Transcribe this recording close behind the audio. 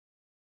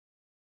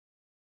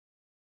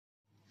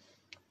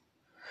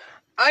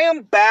I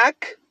am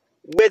back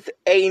with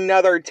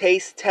another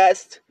taste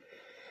test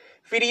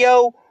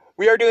video.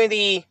 We are doing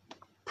the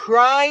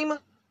Prime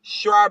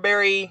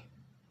Strawberry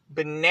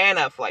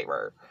Banana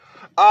flavor.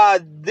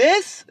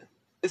 This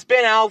has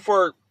been out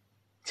for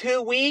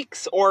 2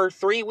 weeks or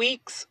 3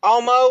 weeks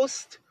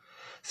almost.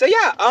 So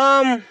yeah,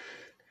 I'm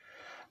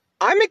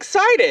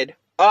excited.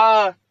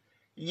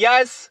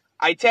 Yes,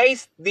 I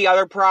taste the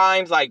other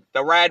primes, like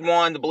the red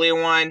one, the blue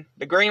one,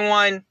 the green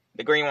one.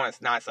 The green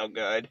one's not so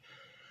good.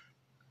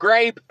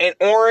 Grape and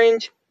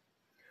orange,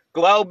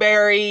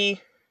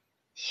 glowberry,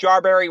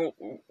 strawberry,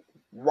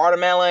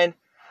 watermelon.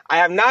 I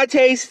have not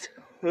tasted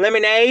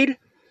lemonade.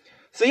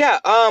 So yeah,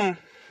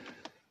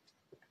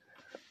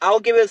 I'll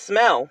give it a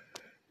smell.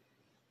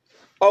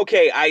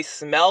 Okay, I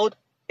smelled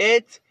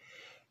it.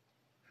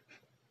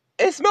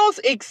 It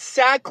smells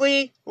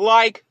exactly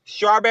like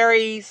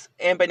strawberries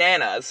and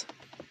bananas.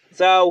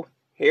 So,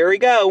 here we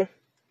go.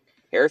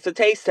 Here's the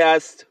taste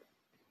test.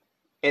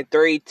 In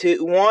 3,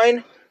 2,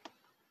 1.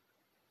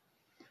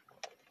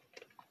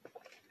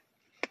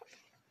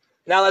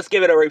 Now let's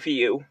give it a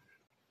review.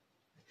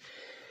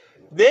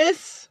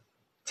 This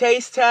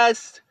taste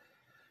test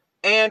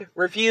and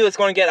review is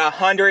going to get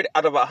 100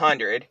 out of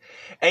 100.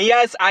 And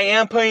yes, I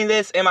am putting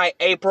this in my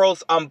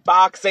April's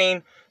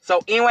unboxing.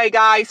 So anyway,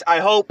 guys,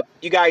 I hope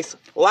you guys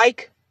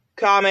like,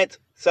 comment,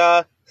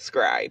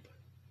 subscribe.